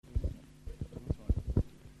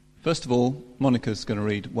First of all, Monica's going to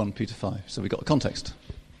read 1 Peter 5, so we've got the context.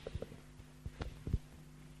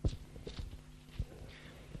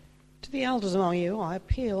 To the elders among you, I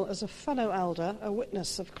appeal as a fellow elder, a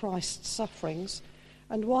witness of Christ's sufferings,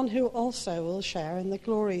 and one who also will share in the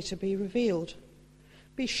glory to be revealed.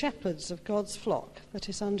 Be shepherds of God's flock that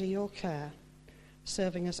is under your care,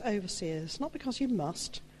 serving as overseers, not because you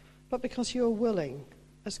must, but because you are willing,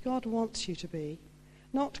 as God wants you to be,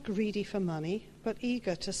 not greedy for money, but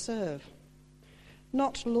eager to serve,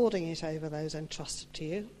 not lording it over those entrusted to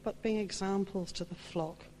you, but being examples to the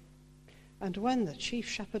flock. And when the chief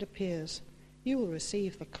shepherd appears, you will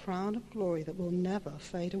receive the crown of glory that will never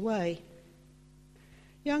fade away.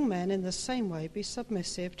 Young men, in the same way, be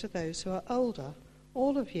submissive to those who are older.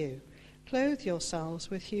 All of you, clothe yourselves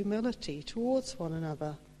with humility towards one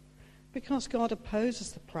another, because God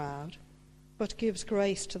opposes the proud, but gives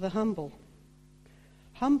grace to the humble.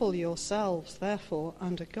 Humble yourselves, therefore,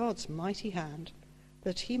 under God's mighty hand,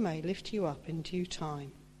 that he may lift you up in due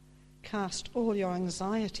time. Cast all your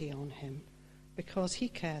anxiety on him, because he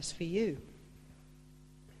cares for you.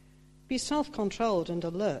 Be self-controlled and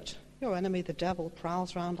alert. Your enemy, the devil,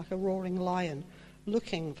 prowls around like a roaring lion,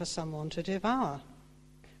 looking for someone to devour.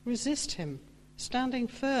 Resist him, standing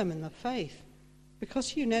firm in the faith,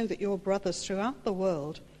 because you know that your brothers throughout the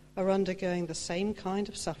world are undergoing the same kind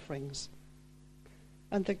of sufferings.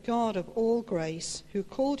 And the God of all grace, who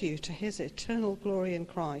called you to his eternal glory in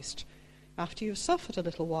Christ, after you have suffered a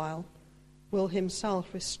little while, will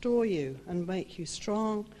himself restore you and make you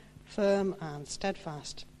strong, firm, and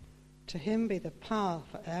steadfast. To him be the power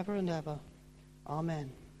forever and ever.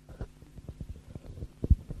 Amen.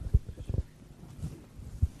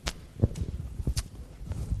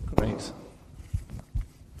 Great.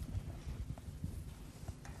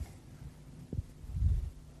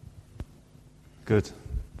 Good.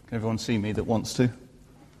 Can everyone see me that wants to?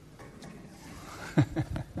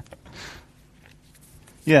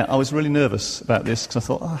 Yeah, I was really nervous about this because I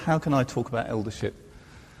thought, how can I talk about eldership?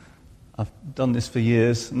 I've done this for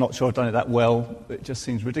years. I'm not sure I've done it that well. It just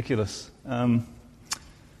seems ridiculous. But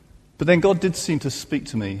then God did seem to speak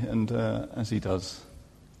to me, and as he does.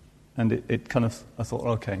 And it kind of, I thought,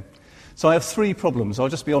 okay. So I have 3 problems. I'll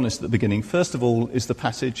just be honest at the beginning. First of all is the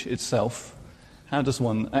passage itself. How does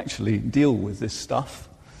one actually deal with this stuff?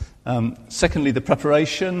 Secondly, the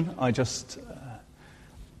preparation.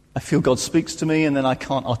 I feel God speaks to me and then I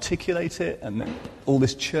can't articulate it, and then all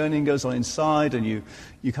this churning goes on inside, and you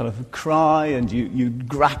kind of cry and you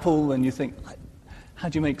grapple and you think, how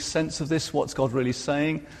do you make sense of this? What's God really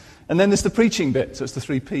saying? And then there's the preaching bit, so it's the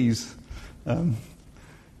 3 Ps.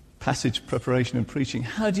 Passage, preparation and preaching.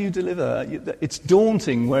 How do you deliver? It's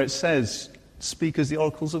daunting where it says, speak as the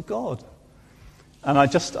oracles of God. And I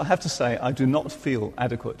have to say, I do not feel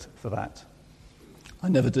adequate for that. I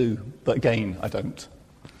never do, but again, I don't.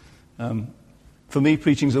 For me,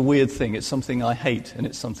 preaching's a weird thing. It's something I hate, and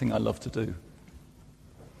it's something I love to do. Do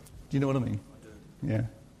you know what I mean? I do. Yeah.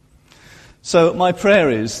 So my prayer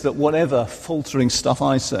is that whatever faltering stuff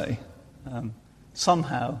I say,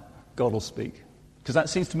 somehow God will speak. Because that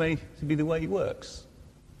seems to me to be the way he works.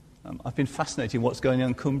 I've been fascinated in what's going on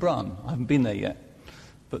in Cwmbran. I haven't been there yet.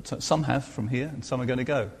 But some have from here, and some are going to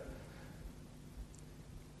go.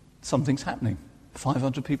 Something's happening.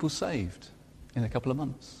 500 people saved in a couple of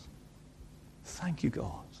months. Thank you,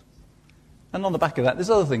 God. And on the back of that,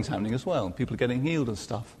 there's other things happening as well. People are getting healed and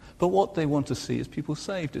stuff. But what they want to see is people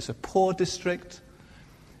saved. It's a poor district,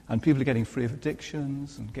 and people are getting free of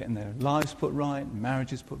addictions and getting their lives put right and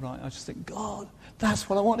marriages put right. I just think, God, that's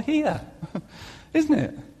what I want to hear. Isn't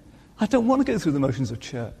it? I don't want to go through the motions of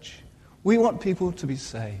church. We want people to be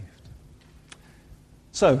saved.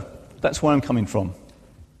 So, that's where I'm coming from.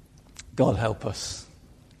 God help us.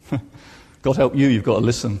 God help you, you've got to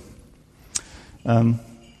listen.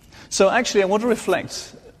 So actually I want to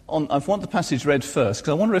reflect on, I want the passage read first,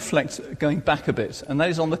 because I want to reflect going back a bit, and that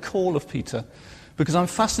is on the call of Peter, because I'm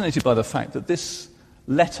fascinated by the fact that this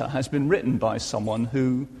letter has been written by someone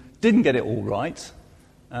who didn't get it all right,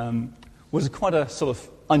 was quite a sort of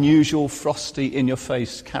unusual, frosty,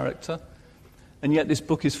 in-your-face character, and yet this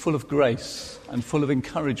book is full of grace and full of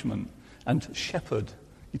encouragement and shepherd.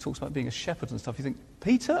 He talks about being a shepherd and stuff. You think,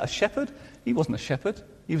 Peter, a shepherd? He wasn't a shepherd.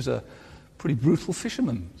 He was a pretty brutal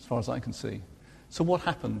fisherman, as far as I can see. So what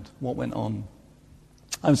happened? What went on?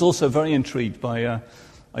 I was also very intrigued by,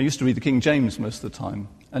 I used to read the King James most of the time,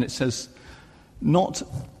 and it says, not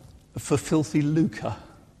for filthy lucre.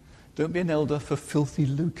 Don't be an elder for filthy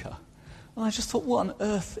lucre. And I just thought, what on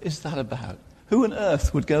earth is that about? Who on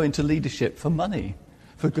earth would go into leadership for money,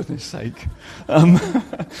 for goodness sake.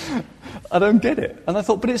 I don't get it. And I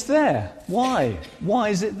thought, but it's there. Why? Why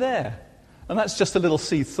is it there? And that's just a little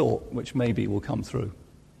seed thought, which maybe will come through.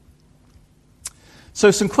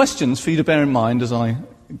 So some questions for you to bear in mind as I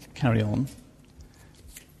carry on.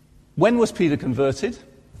 When was Peter converted?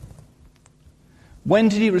 When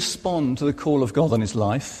did he respond to the call of God on his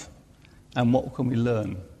life? And what can we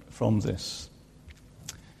learn from this?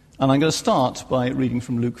 And I'm going to start by reading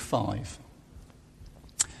from Luke 5.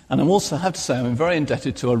 And I also have to say I'm very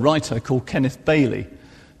indebted to a writer called Kenneth Bailey,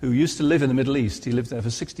 who used to live in the Middle East. He lived there for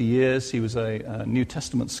 60 years. He was a New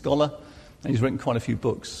Testament scholar, and he's written quite a few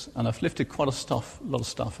books. And I've lifted quite a lot of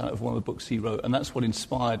stuff out of one of the books he wrote, and that's what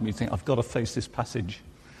inspired me to think, I've got to face this passage.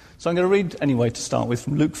 So I'm going to read anyway to start with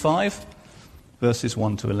from Luke 5, verses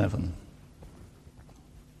 1 to 11.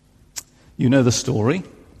 You know the story.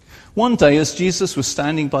 One day, as Jesus was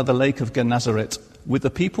standing by the lake of Gennesaret, with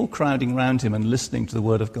the people crowding round him and listening to the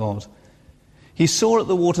word of God, he saw at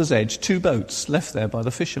the water's edge 2 boats left there by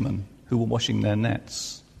the fishermen who were washing their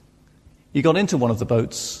nets. He got into one of the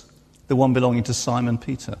boats, the one belonging to Simon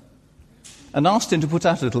Peter, and asked him to put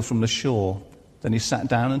out a little from the shore. Then he sat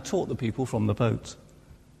down and taught the people from the boat.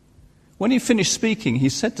 When he finished speaking, he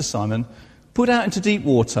said to Simon, "Put out into deep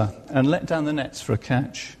water and let down the nets for a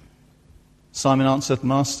catch." Simon answered,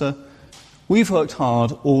 "Master, we've worked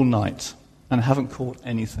hard all night and haven't caught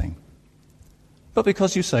anything. But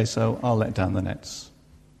because you say so, I'll let down the nets."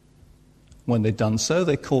 When they'd done so,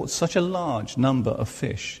 they caught such a large number of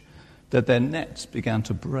fish that their nets began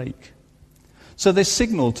to break. So they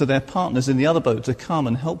signaled to their partners in the other boat to come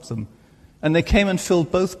and help them. And they came and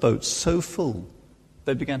filled both boats so full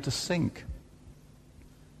they began to sink.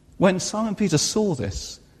 When Simon Peter saw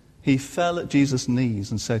this, he fell at Jesus'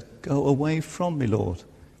 knees and said, "Go away from me, Lord.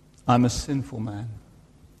 I'm a sinful man."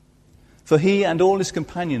 For he and all his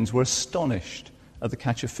companions were astonished at the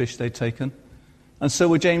catch of fish they'd taken, and so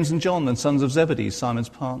were James and John, the sons of Zebedee, Simon's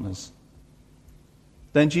partners.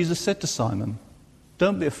 Then Jesus said to Simon,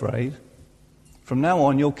 "Don't be afraid. From now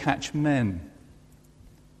on you'll catch men."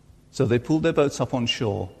 So they pulled their boats up on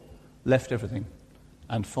shore, left everything,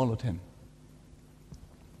 and followed him.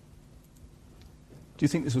 Do you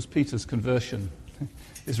think this was Peter's conversion?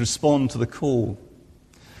 His respond to the call?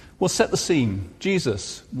 Well, set the scene.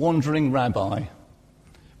 Jesus, wandering rabbi.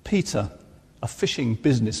 Peter, a fishing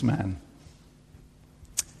businessman.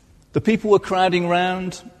 The people were crowding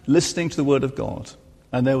round, listening to the word of God,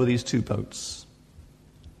 and there were these 2 boats.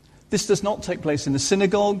 This does not take place in the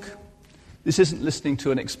synagogue. This isn't listening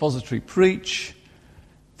to an expository preach.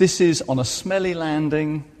 This is on a smelly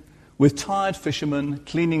landing with tired fishermen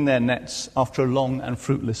cleaning their nets after a long and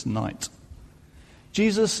fruitless night.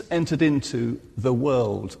 Jesus entered into the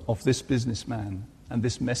world of this businessman and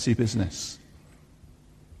this messy business.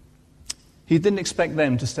 He didn't expect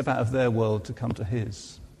them to step out of their world to come to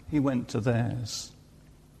his. He went to theirs.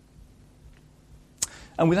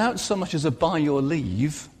 And without so much as a "by your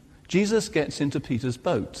leave," Jesus gets into Peter's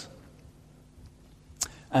boat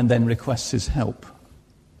and then requests his help.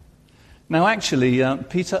 Now, actually,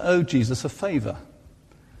 Peter owed Jesus a favour,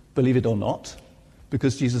 believe it or not,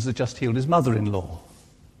 because Jesus had just healed his mother-in-law.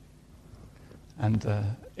 And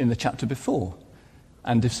in the chapter before,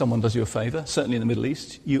 and if someone does you a favour, certainly in the Middle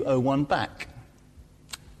East, you owe one back.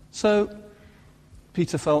 So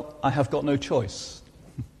Peter felt, I have got no choice.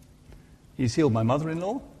 He's healed my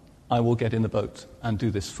mother-in-law, I will get in the boat and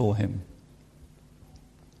do this for him.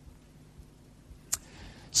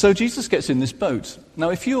 So Jesus gets in this boat. Now,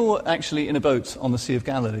 if you're actually in a boat on the Sea of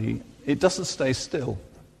Galilee, it doesn't stay still.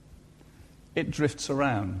 It drifts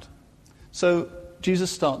around. So Jesus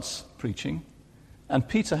starts preaching, and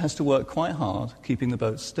Peter has to work quite hard keeping the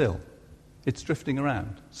boat still. It's drifting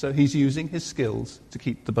around. So he's using his skills to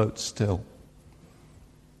keep the boat still.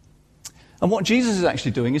 And what Jesus is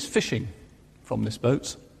actually doing is fishing from this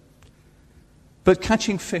boat, but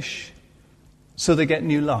catching fish so they get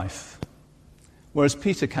new life, whereas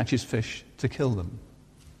Peter catches fish to kill them.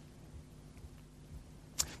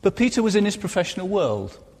 But Peter was in his professional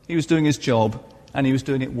world. He was doing his job, and he was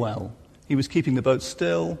doing it well. He was keeping the boat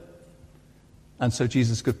still, and so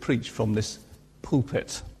Jesus could preach from this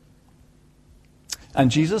pulpit. And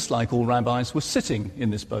Jesus, like all rabbis, was sitting in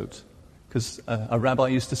this boat, because a rabbi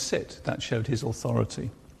used to sit. That showed his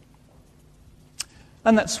authority.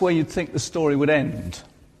 And that's where you'd think the story would end.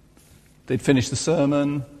 They'd finish the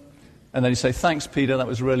sermon, and then he'd say, "Thanks, Peter, that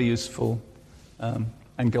was really useful,"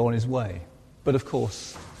 and go on his way. But of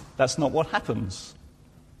course, that's not what happens.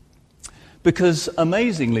 Because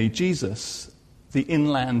amazingly, Jesus, the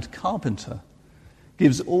inland carpenter,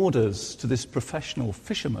 gives orders to this professional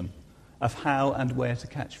fisherman of how and where to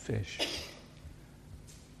catch fish.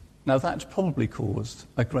 Now that probably caused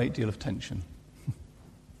a great deal of tension.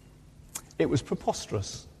 It was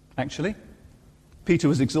preposterous, actually. Peter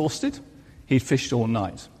was exhausted. He'd fished all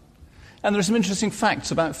night. And there are some interesting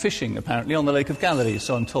facts about fishing, apparently, on the Lake of Galilee,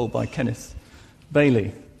 so I'm told by Kenneth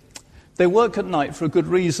Bailey. They work at night for a good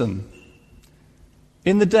reason.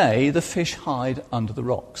 In the day, the fish hide under the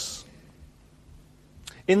rocks.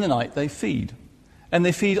 In the night, they feed. And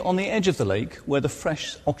they feed on the edge of the lake, where the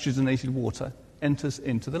fresh oxygenated water enters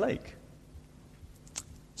into the lake.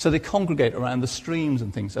 So they congregate around the streams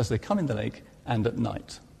and things as they come in the lake and at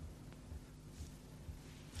night.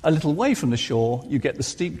 A little way from the shore, you get the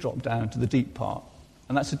steep drop down to the deep part,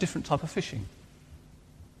 and that's a different type of fishing.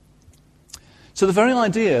 So the very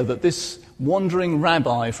idea that this wandering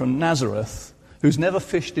rabbi from Nazareth, who's never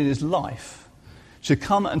fished in his life, should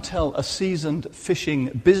come and tell a seasoned fishing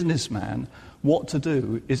businessman what to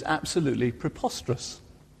do is absolutely preposterous.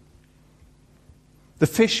 The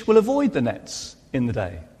fish will avoid the nets in the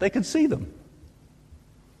day. They can see them.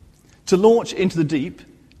 To launch into the deep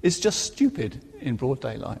is just stupid in broad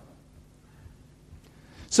daylight.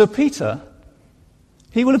 So Peter,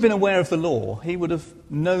 he would have been aware of the law. He would have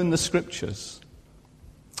known the scriptures.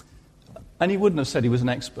 And he wouldn't have said he was an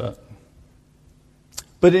expert.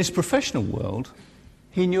 But in his professional world,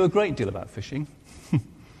 he knew a great deal about fishing.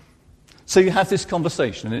 So you have this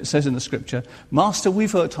conversation, and it says in the scripture, "Master,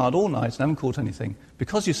 we've worked hard all night and haven't caught anything.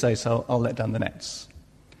 Because you say so, I'll let down the nets."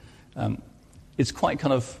 It's quite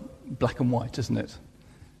kind of black and white, isn't it?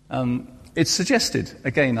 It's suggested,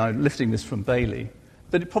 again, I'm lifting this from Bailey,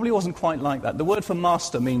 that it probably wasn't quite like that. The word for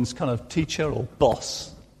master means kind of teacher or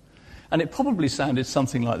boss. And it probably sounded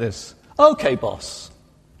something like this. "Okay, boss,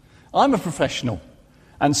 I'm a professional,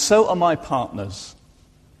 and so are my partners.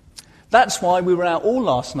 That's why we were out all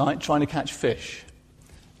last night trying to catch fish.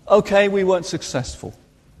 Okay, we weren't successful.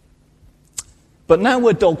 But now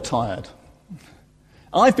we're dog-tired.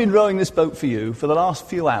 I've been rowing this boat for you for the last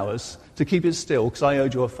few hours to keep it still because I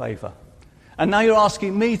owed you a favour. And now you're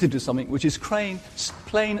asking me to do something which is plain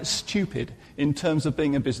stupid in terms of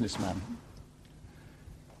being a businessman.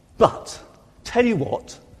 But, tell you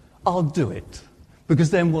what, I'll do it, because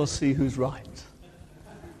then we'll see who's right."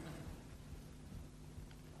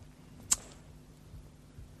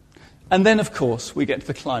 And then, of course, we get to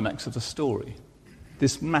the climax of the story,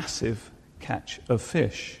 this massive catch of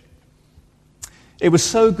fish. It was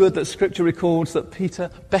so good that Scripture records that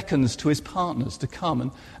Peter beckons to his partners to come.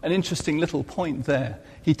 And an interesting little point there.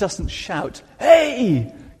 He doesn't shout,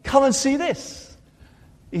 "Hey, come and see this."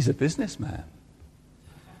 He's a businessman.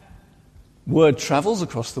 Word travels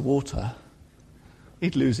across the water.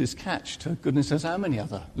 He'd lose his catch to goodness knows how many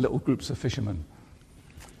other little groups of fishermen.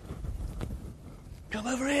 "Come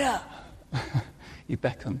over here." He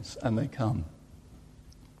beckons and they come.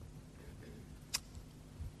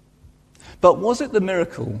 But was it the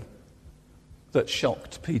miracle that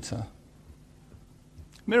shocked Peter?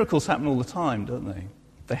 Miracles happen all the time, don't they?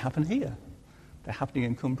 They happen here. They're happening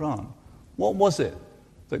in Cwmbran. What was it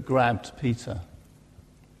that grabbed Peter?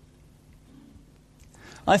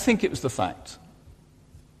 I think it was the fact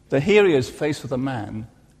that here he is faced with a man,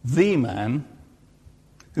 the man,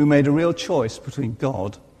 who made a real choice between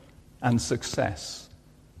God and success,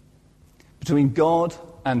 between God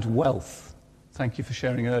and wealth. Thank you for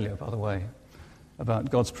sharing earlier, by the way, about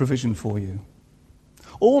God's provision for you.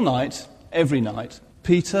 All night, every night,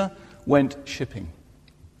 Peter went fishing.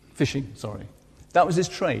 That was his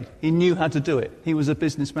trade. He knew how to do it. He was a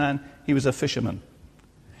businessman. He was a fisherman.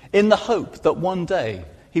 In the hope that one day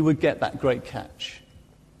he would get that great catch.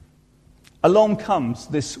 Along comes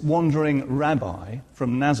this wandering rabbi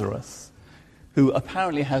from Nazareth, who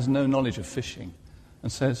apparently has no knowledge of fishing,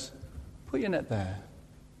 and says, "Put your net there."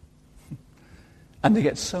 And they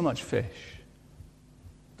get so much fish,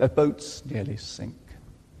 their boats nearly sink.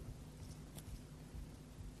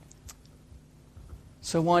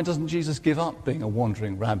 So why doesn't Jesus give up being a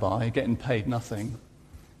wandering rabbi, getting paid nothing,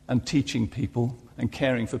 and teaching people and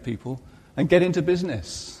caring for people, and get into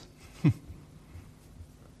business?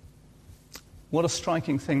 What a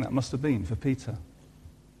striking thing that must have been for Peter.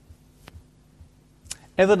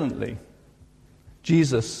 Evidently,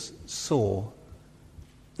 Jesus saw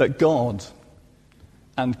that God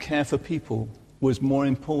and care for people was more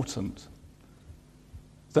important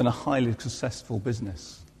than a highly successful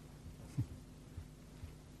business.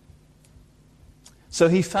 So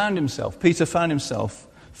Peter found himself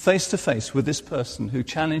face to face with this person who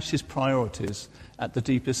challenged his priorities at the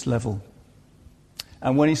deepest level.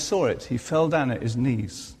 And when he saw it, he fell down at his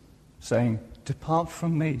knees, saying, "Depart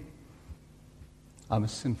from me. I'm a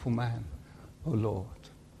sinful man, O Lord."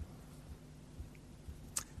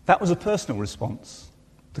 That was a personal response.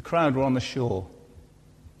 The crowd were on the shore,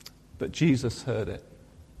 but Jesus heard it.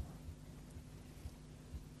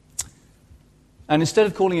 And instead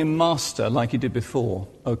of calling him master like he did before,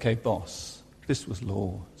 okay, boss, this was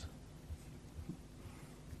Lord.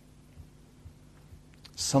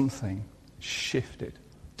 Something shifted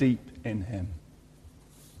deep in him.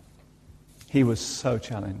 He was so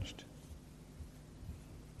challenged.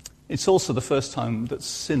 It's also the first time that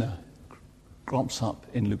sinner crops up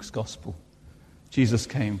in Luke's gospel. Jesus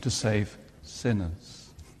came to save sinners.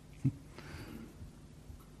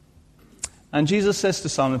 And Jesus says to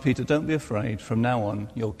Simon Peter, don't be afraid. From now on,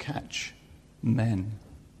 you'll catch men.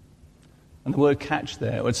 And the word catch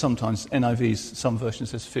there, or sometimes NIV's, some version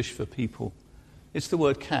says fish for people. It's the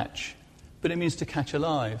word catch, but it means to catch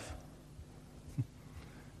alive,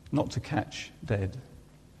 not to catch dead.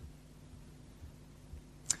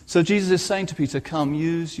 So Jesus is saying to Peter, come,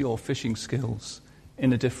 use your fishing skills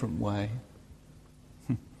in a different way.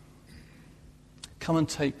 Come and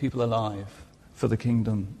take people alive for the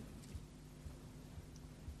kingdom.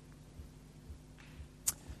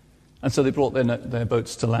 And so they brought their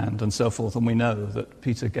boats to land and so forth, and we know that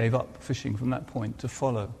Peter gave up fishing from that point to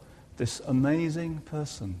follow this amazing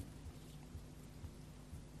person.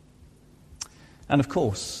 And of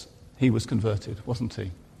course, he was converted, wasn't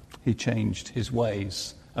he? He changed his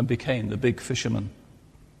ways and became the big fisherman.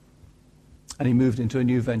 And he moved into a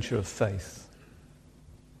new venture of faith.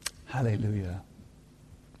 Hallelujah.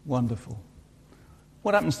 Wonderful.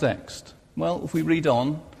 What happens next? Well, if we read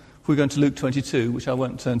on, if we go into Luke 22, which I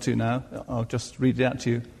won't turn to now, I'll just read it out to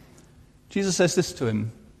you. Jesus says this to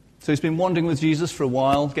him. So he's been wandering with Jesus for a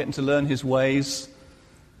while, getting to learn his ways.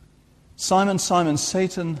 Simon, Simon,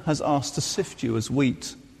 Satan has asked to sift you as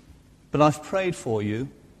wheat, but I've prayed for you,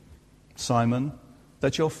 Simon,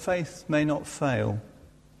 that your faith may not fail.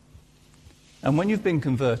 And when you've been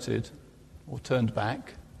converted or turned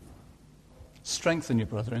back, strengthen your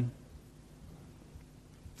brethren.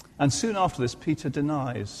 And soon after this, Peter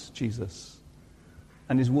denies Jesus,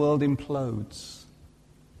 and his world implodes.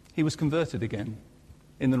 He was converted again,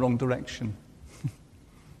 in the wrong direction,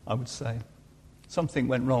 I would say. Something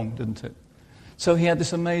went wrong, didn't it? So he had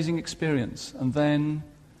this amazing experience, and then,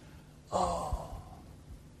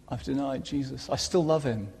 I've denied Jesus. I still love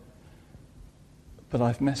him, but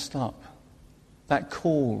I've messed up. That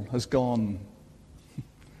call has gone.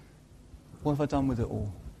 What have I done with it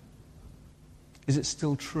all? Is it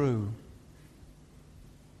still true?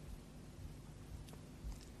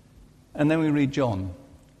 And then we read John,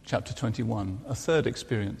 chapter 21, a third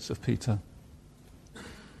experience of Peter.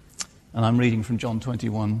 And I'm reading from John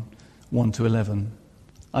 21, 1 to 11.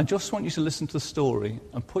 I just want you to listen to the story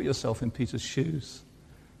and put yourself in Peter's shoes.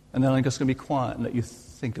 And then I'm just going to be quiet and let you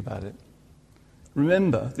think about it.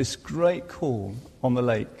 Remember this great call on the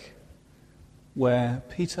lake where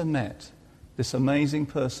Peter met this amazing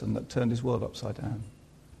person that turned his world upside down.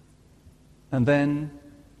 And then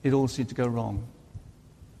it all seemed to go wrong.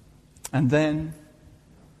 And then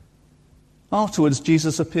afterwards,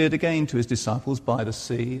 Jesus appeared again to his disciples by the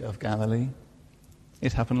Sea of Galilee.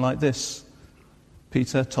 It happened like this.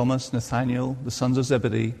 Peter, Thomas, Nathanael, the sons of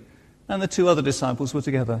Zebedee, and the two other disciples were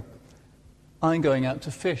together. I'm going out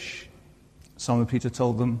to fish, Simon Peter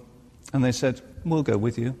told them, and they said, we'll go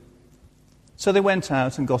with you. So they went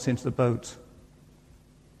out and got into the boat.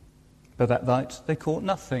 But that night they caught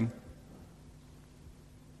nothing.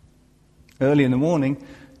 Early in the morning,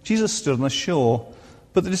 Jesus stood on the shore,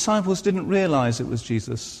 but the disciples didn't realize it was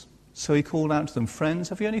Jesus. So he called out to them, friends,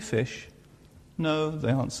 have you any fish? No,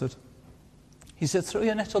 they answered. He said, throw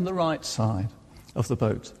your net on the right side of the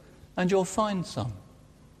boat, and you'll find some.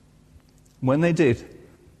 When they did,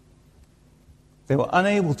 they were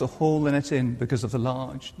unable to haul the net in because of the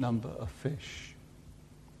large number of fish.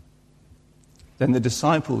 Then the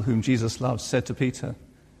disciple whom Jesus loved said to Peter,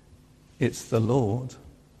 it's the Lord.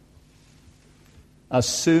 As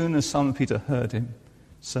soon as Simon Peter heard him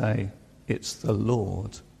say, it's the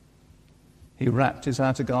Lord, he wrapped his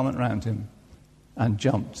outer garment round him and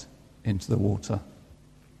jumped into the water.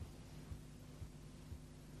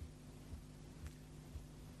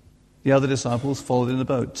 The other disciples followed in the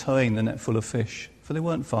boat, towing the net full of fish, for they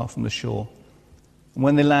weren't far from the shore. And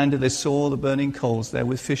when they landed, they saw the burning coals there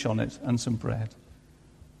with fish on it and some bread.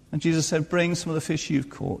 And Jesus said, bring some of the fish you've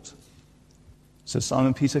caught. So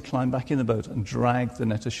Simon Peter climbed back in the boat and dragged the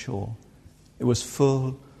net ashore. It was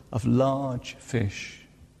full of large fish,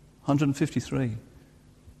 153,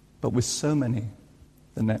 but with so many,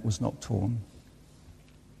 the net was not torn.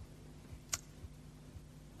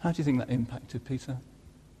 How do you think that impacted Peter?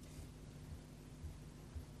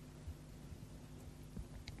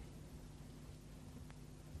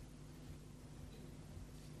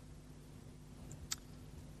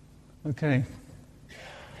 Okay.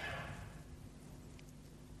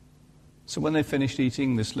 So when they finished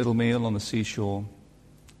eating this little meal on the seashore,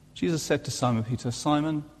 Jesus said to Simon Peter,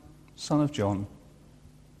 "Simon, son of John,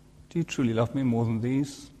 do you truly love me more than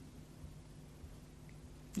these?"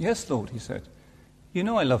 "Yes, Lord," he said. "You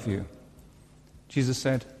know I love you." Jesus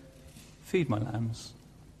said, "Feed my lambs."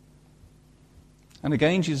 And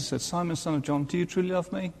again Jesus said, "Simon, son of John, do you truly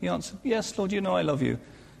love me?" He answered, "Yes, Lord, you know I love you."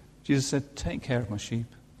 Jesus said, "Take care of my sheep."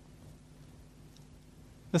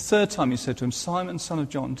 The third time he said to him, "Simon, son of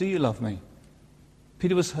John, do you love me?"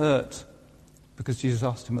 Peter was hurt because Jesus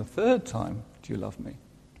asked him a third time, "Do you love me?"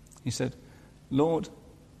 He said, "Lord,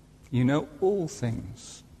 you know all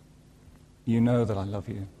things. You know that I love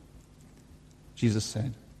you." Jesus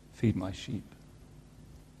said, "Feed my sheep."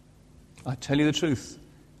 I tell you the truth,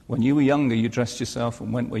 when you were younger, you dressed yourself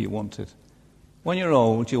and went where you wanted. When you're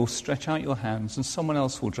old, you'll stretch out your hands and someone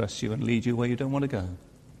else will dress you and lead you where you don't want to go.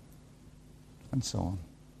 And so on.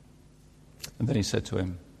 And then he said to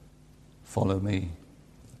him, "Follow me."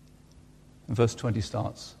 And verse 20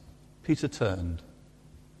 starts, Peter turned.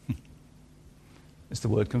 It's the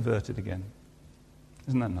word converted again.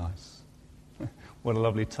 Isn't that nice? What a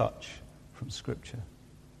lovely touch from Scripture.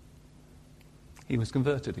 He was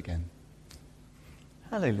converted again.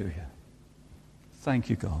 Hallelujah. Thank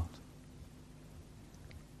you, God.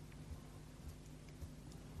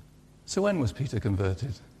 So when was Peter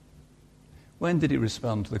converted? When did he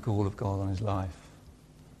respond to the call of God on his life?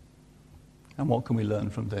 And what can we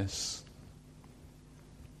learn from this?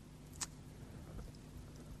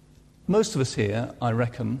 Most of us here, I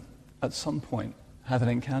reckon, at some point had an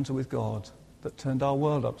encounter with God that turned our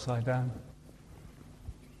world upside down.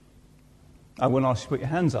 I won't ask you to put your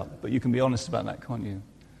hands up, but you can be honest about that, can't you?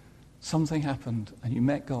 Something happened and you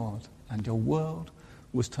met God and your world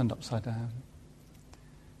was turned upside down.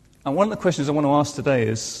 And one of the questions I want to ask today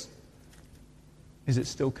is it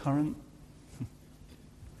still current?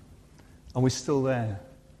 Are we still there?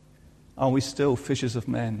 Are we still fishers of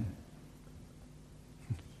men?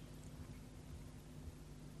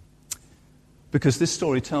 Because this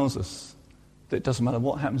story tells us that it doesn't matter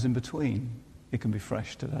what happens in between, it can be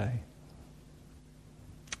fresh today.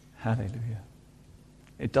 Hallelujah.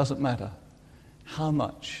 It doesn't matter how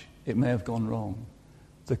much it may have gone wrong.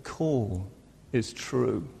 The call is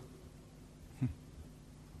true.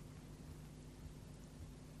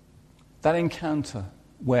 That encounter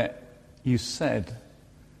where you said,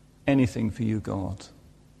 "Anything for you, God,"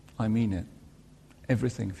 I mean it.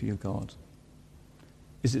 Everything for you, God.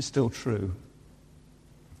 Is it still true?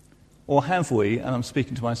 Or have we, and I'm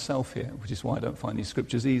speaking to myself here, which is why I don't find these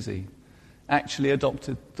scriptures easy, actually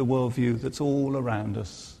adopted the worldview that's all around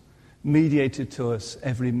us, mediated to us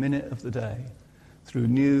every minute of the day, through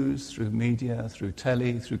news, through media, through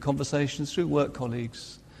telly, through conversations, through work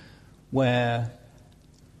colleagues, where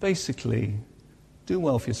basically do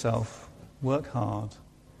well for yourself, work hard,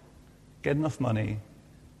 get enough money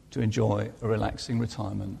to enjoy a relaxing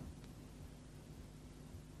retirement,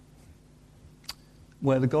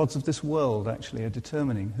 where the gods of this world actually are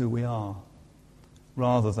determining who we are,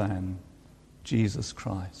 rather than Jesus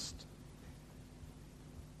Christ.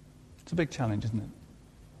 It's a big challenge, isn't it?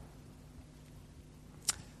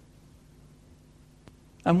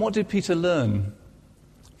 And what did Peter learn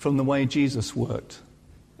from the way Jesus worked?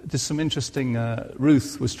 There's some interesting,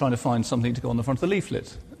 Ruth was trying to find something to go on the front of the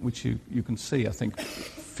leaflet, which you can see, I think,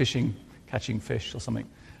 fishing, catching fish or something.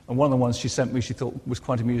 And one of the ones she sent me she thought was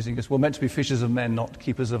quite amusing is, we're meant to be fishers of men, not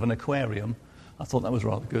keepers of an aquarium. I thought that was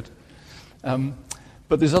rather good.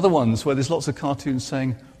 But there's other ones where there's lots of cartoons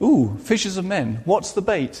saying, "Ooh, fishers of men, what's the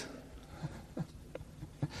bait?"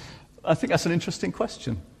 I think that's an interesting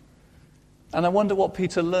question. And I wonder what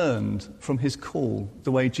Peter learned from his call,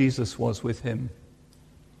 the way Jesus was with him.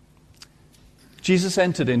 Jesus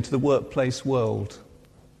entered into the workplace world,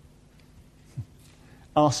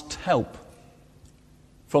 asked help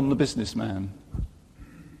from the businessman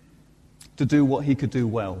to do what he could do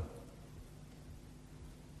well.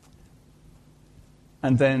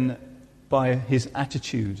 And then, by his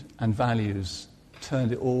attitude and values,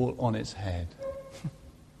 turned it all on its head.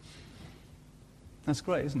 That's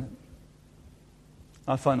great, isn't it?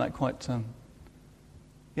 I find that quite,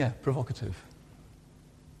 provocative.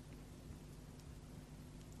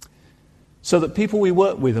 So that people we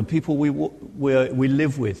work with and people we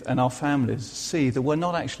live with and our families see that we're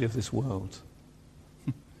not actually of this world.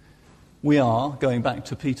 We are, going back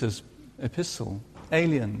to Peter's epistle,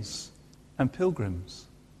 aliens and pilgrims.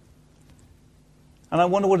 And I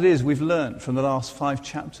wonder what it is we've learnt from the last 5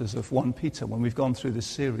 chapters of 1 Peter when we've gone through this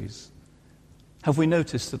series. Have we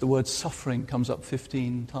noticed that the word suffering comes up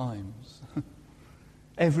 15 times?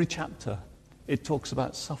 every chapter, it talks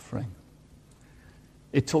about suffering.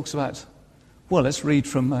 It talks about, well, let's read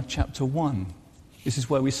from chapter 1. This is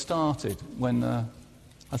where we started when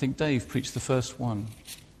I think Dave preached the first one.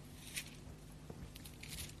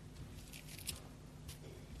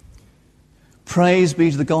 Praise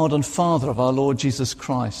be to the God and Father of our Lord Jesus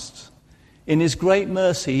Christ. In his great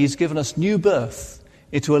mercy, he's given us new birth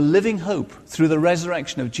into a living hope through the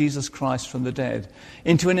resurrection of Jesus Christ from the dead,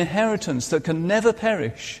 into an inheritance that can never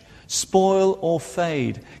perish, spoil or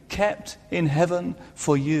fade, kept in heaven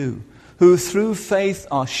for you, who through faith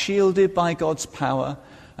are shielded by God's power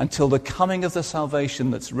until the coming of the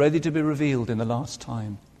salvation that's ready to be revealed in the last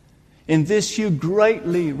time. In this you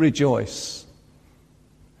greatly rejoice,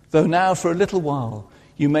 though now for a little while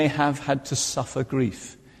you may have had to suffer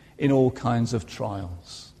grief in all kinds of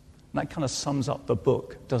trials. And that kind of sums up the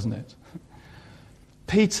book, doesn't it?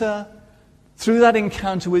 Peter, through that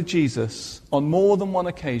encounter with Jesus, on more than one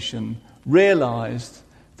occasion, realized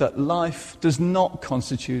that life does not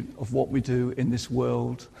constitute of what we do in this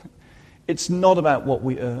world. It's not about what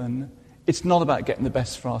we earn. It's not about getting the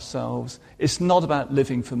best for ourselves. It's not about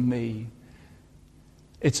living for me.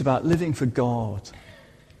 It's about living for God.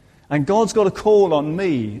 And God's got a call on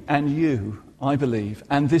me and you, I believe,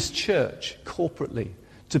 and this church corporately,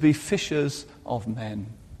 to be fishers of men.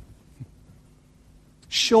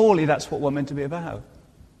 Surely that's what we're meant to be about.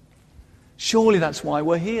 Surely that's why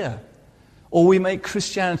we're here. Or we make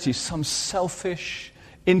Christianity some selfish,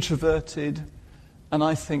 introverted, and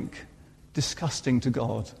I think disgusting to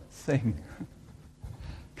God thing.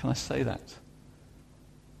 Can I say that?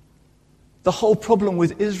 The whole problem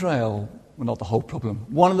with Israel, well, not the whole problem,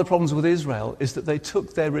 one of the problems with Israel is that they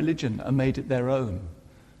took their religion and made it their own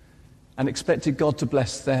and expected God to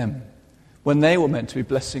bless them when they were meant to be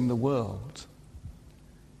blessing the world.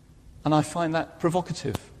 And I find that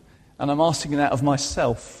provocative. And I'm asking that of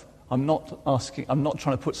myself. I'm not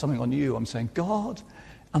trying to put something on you. I'm saying, God,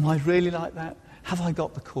 am I really like that? Have I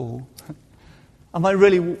got the call? Am I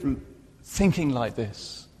really thinking like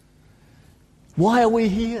this? Why are we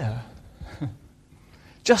here?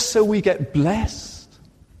 Just so we get blessed?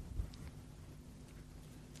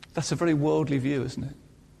 That's a very worldly view, isn't it?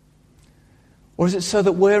 Or is it so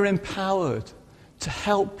that we're empowered to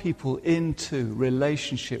help people into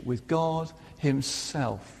relationship with God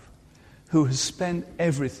himself, who has spent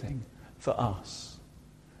everything for us,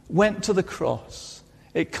 went to the cross.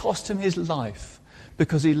 It cost him his life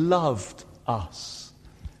because he loved us.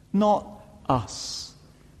 Not us,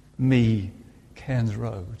 me, Cairns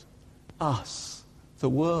Road. Us, the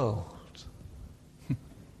world.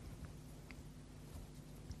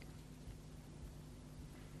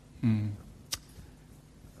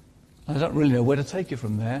 I don't really know where to take it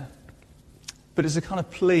from there. But it's a kind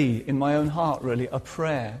of plea in my own heart, really, a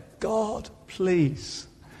prayer. God, please,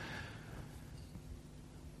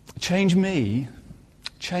 change me,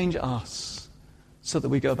 change us, so that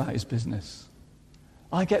we go about his business.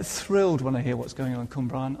 I get thrilled when I hear what's going on in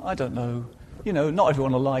Cumbrian. I don't know. Not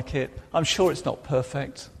everyone will like it. I'm sure it's not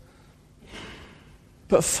perfect.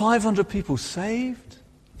 But 500 people saved?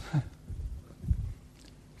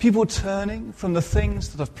 People turning from the things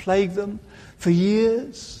that have plagued them for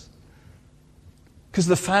years because of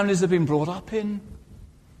the families they've been brought up in,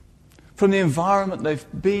 from the environment they've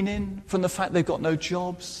been in, from the fact they've got no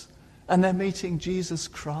jobs, and they're meeting Jesus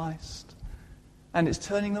Christ, and it's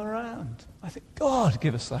turning them around. I think, God,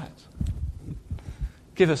 give us that.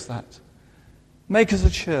 Give us that. Make us a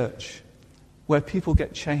church where people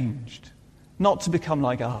get changed, not to become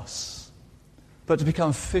like us, but to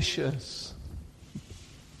become fishers.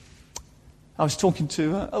 I was talking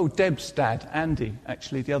to, Deb's dad, Andy,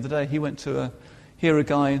 actually, the other day. He went to hear a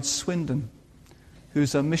guy in Swindon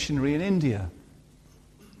who's a missionary in India.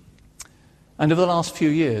 And over the last few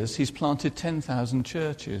years, he's planted 10,000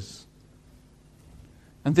 churches.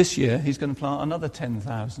 And this year, he's going to plant another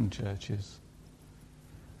 10,000 churches.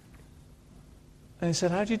 And he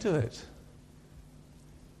said, how do you do it?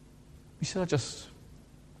 He said, I just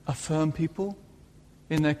affirm people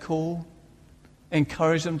in their call,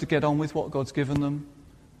 encourage them to get on with what God's given them.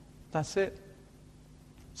 That's it.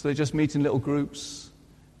 So they just meet in little groups,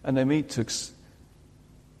 and they meet to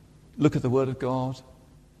look at the Word of God,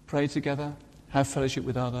 pray together, have fellowship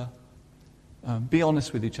with others, be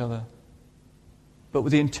honest with each other, but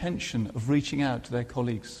with the intention of reaching out to their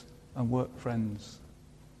colleagues and work friends.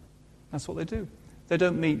 That's what they do. They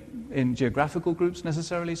don't meet in geographical groups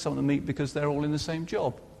necessarily. Some of them meet because they're all in the same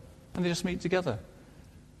job, and they just meet together.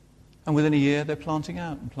 And within a year, they're planting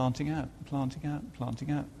out and planting out and planting out and planting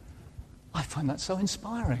out. I find that so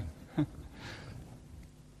inspiring.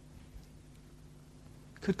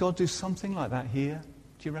 Could God do something like that here?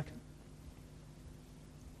 Do you reckon?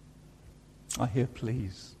 I hear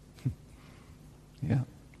please. Yeah.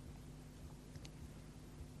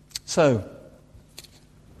 So,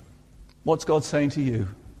 what's God saying to you?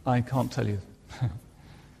 I can't tell you.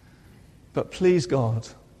 But please, God,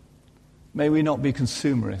 may we not be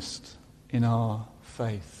consumerist in our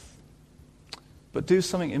faith. But do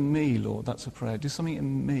something in me, Lord, that's a prayer. Do something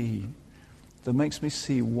in me that makes me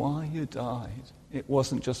see why you died. It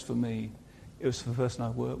wasn't just for me. It was for the person I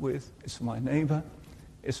work with. It's for my neighbour.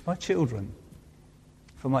 It's for my children.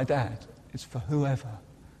 For my dad. It's for whoever.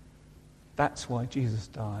 That's why Jesus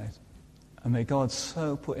died. And may God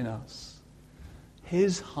so put in us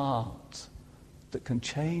his heart that can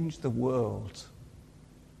change the world.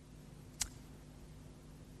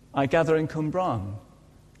 I gather in Cwmbran,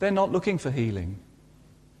 they're not looking for healing.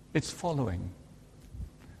 It's following.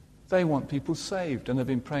 They want people saved, and they've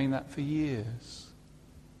been praying that for years.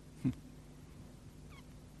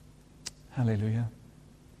 Hallelujah.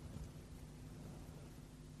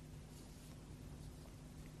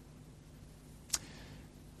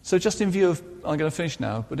 So just in view of, I'm going to finish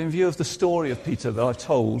now, but in view of the story of Peter that I've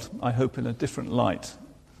told, I hope in a different light,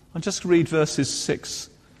 I'll just read verses 6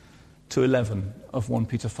 to 11 of 1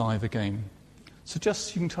 Peter 5 again. So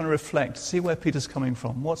just you can kind of reflect, see where Peter's coming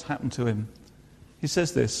from, what's happened to him. He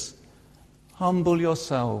says this, "Humble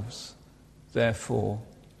yourselves, therefore,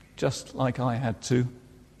 just like I had to,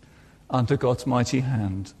 under God's mighty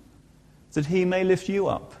hand, that he may lift you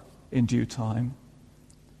up in due time.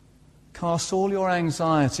 Cast all your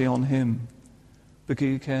anxiety on him, because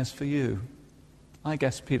he cares for you." I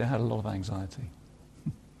guess Peter had a lot of anxiety.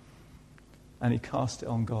 And he cast it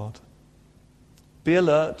on God. "Be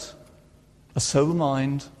alert, a sober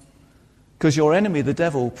mind, because your enemy, the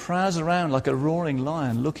devil, prowls around like a roaring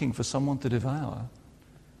lion looking for someone to devour."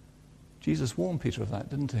 Jesus warned Peter of that,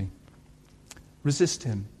 didn't he? "Resist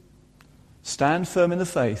him. Stand firm in the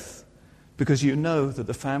faith, because you know that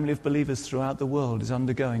the family of believers throughout the world is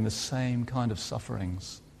undergoing the same kind of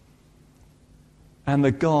sufferings. And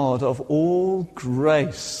the God of all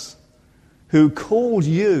grace, who called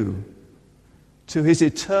you to his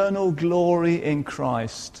eternal glory in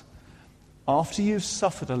Christ, after you've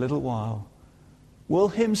suffered a little while, will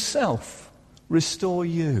himself restore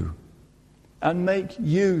you and make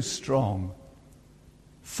you strong,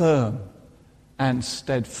 firm, and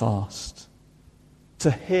steadfast. To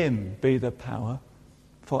him be the power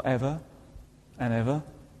forever and ever.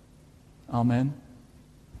 Amen.